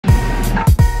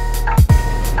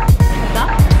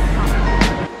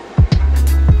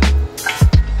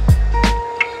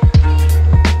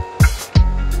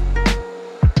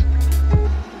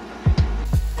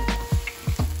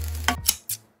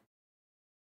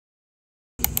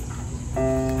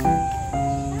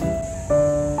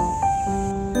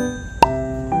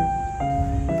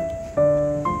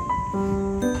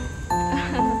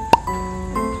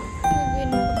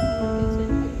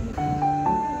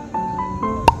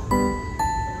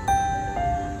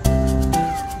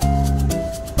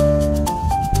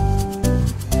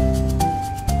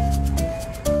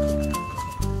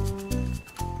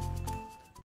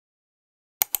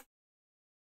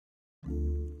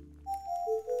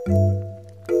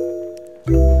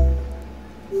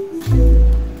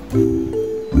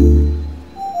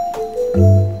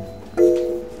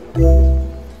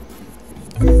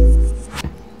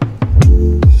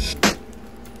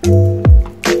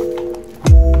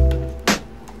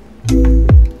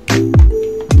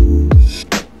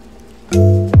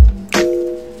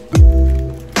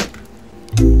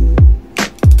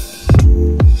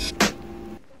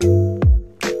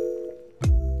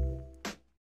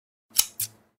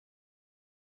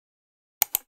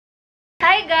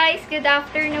Hi guys! Good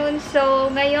afternoon! So,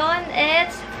 ngayon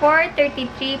it's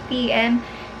 4:33 PM.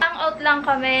 Hangout lang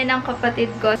kami ng kapatid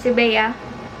ko, si Bea.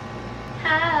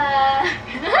 Hi!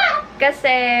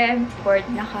 Kasi bored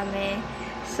na kami.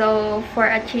 So, for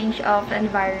a change of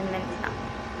environment na.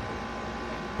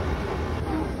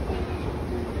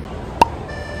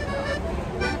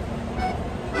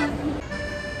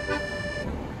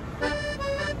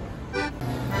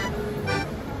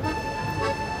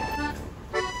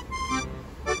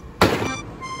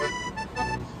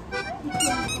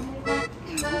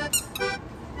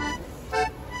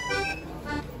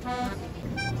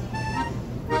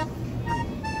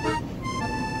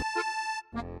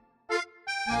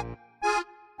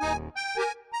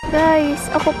 Guys,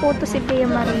 ako po to si Bea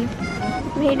Marie.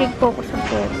 Mahilig po ako sa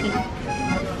Pocky.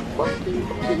 Pocky.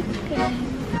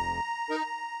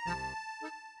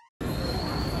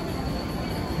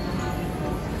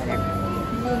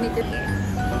 Gloomy to here.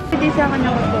 Hindi sa akin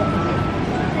ako po.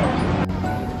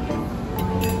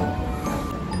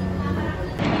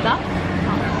 Ito?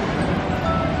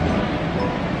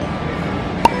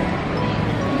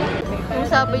 Yung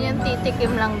sabi niyan,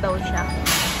 titikim lang daw siya.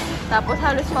 Tapos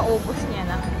halos maubos niya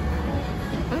na.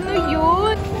 Ano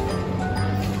yun?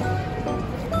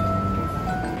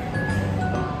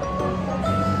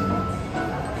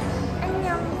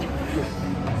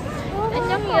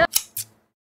 Anyang yun.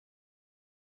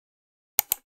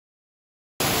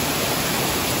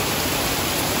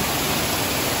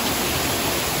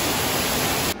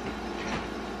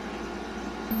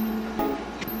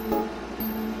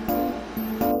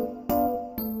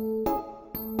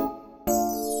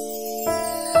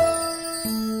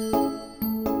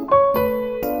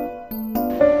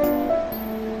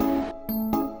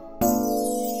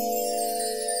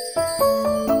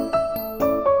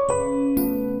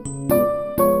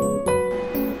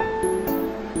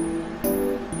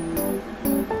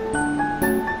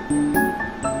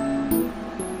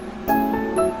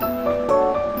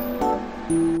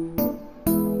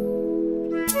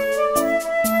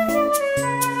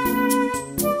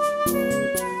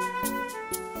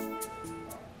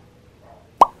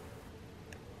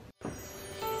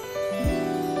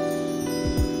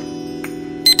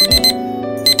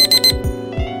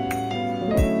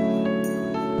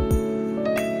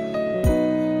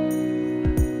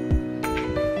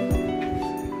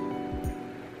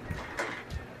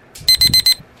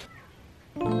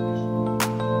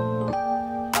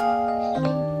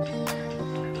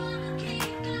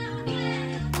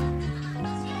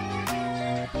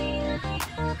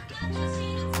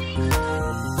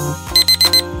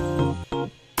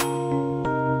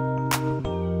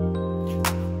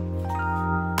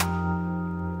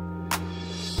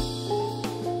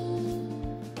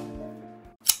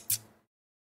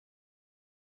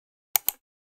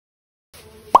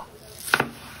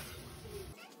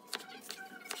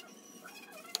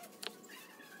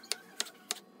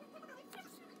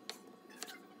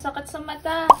 Sakit sa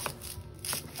mata.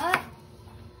 Ah!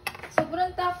 Sobrang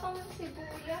tapang ng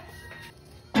sibuyas.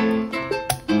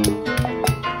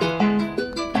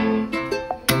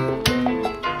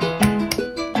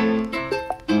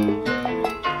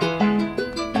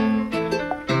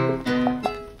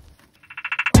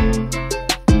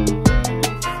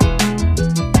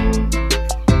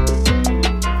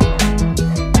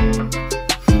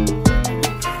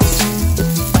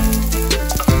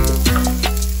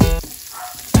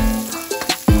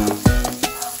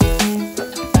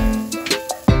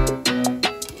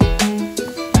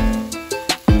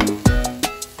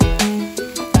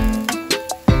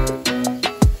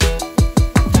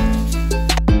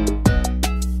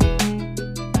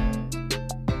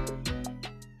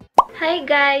 Hi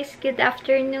guys! Good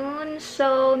afternoon!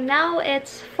 So, now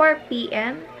it's 4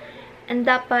 PM and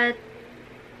dapat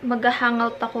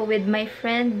mag-hangout ako with my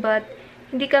friend but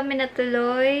hindi kami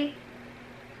natuloy.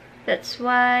 That's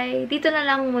why, dito na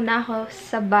lang muna ako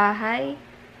sa bahay.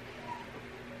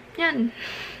 Yan.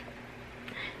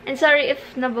 And sorry if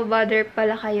nababother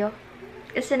pala kayo.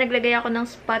 Kasi naglagay ako ng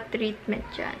spot treatment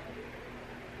dyan.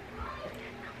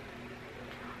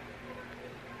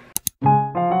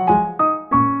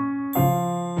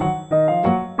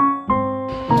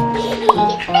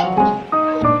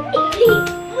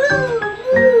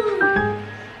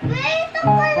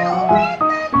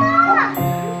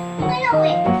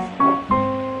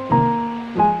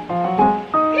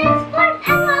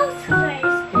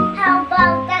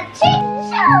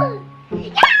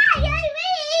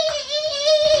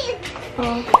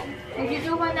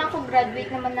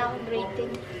 Graduate naman na ako grade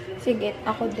 10. Sige,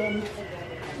 ako din.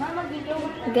 Mama,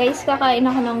 guys, kakain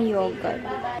ako ng yogurt.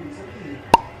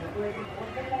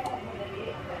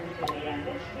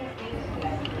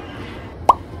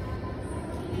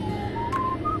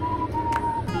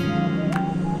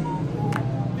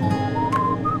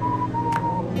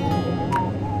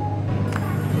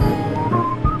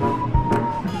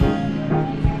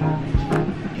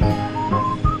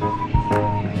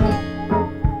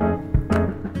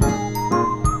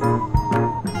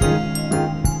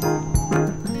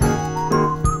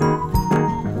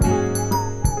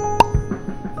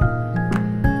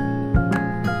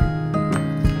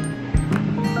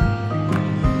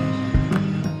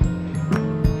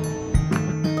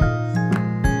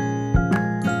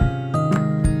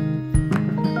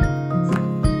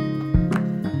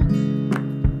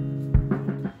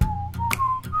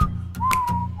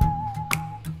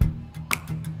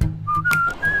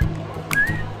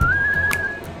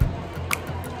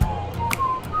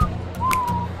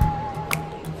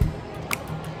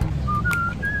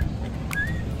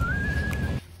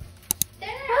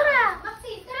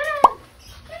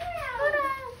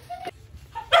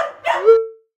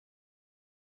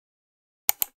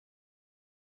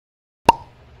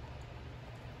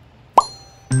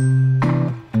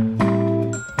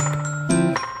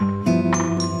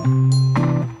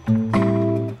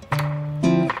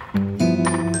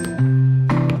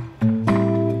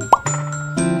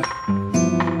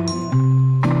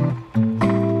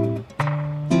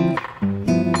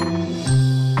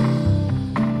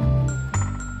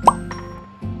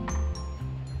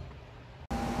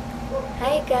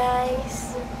 Hi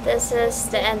guys! This is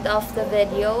the end of the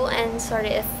video and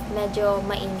sorry if medyo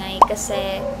maingay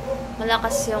kasi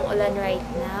malakas yung ulan right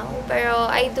now. Pero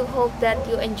I do hope that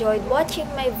you enjoyed watching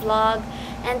my vlog,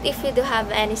 and if you do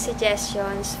have any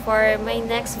suggestions for my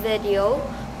next video,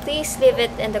 please leave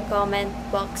it in the comment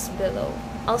box below.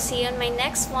 I'll see you in my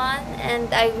next one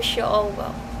and I wish you all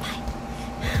well. Bye!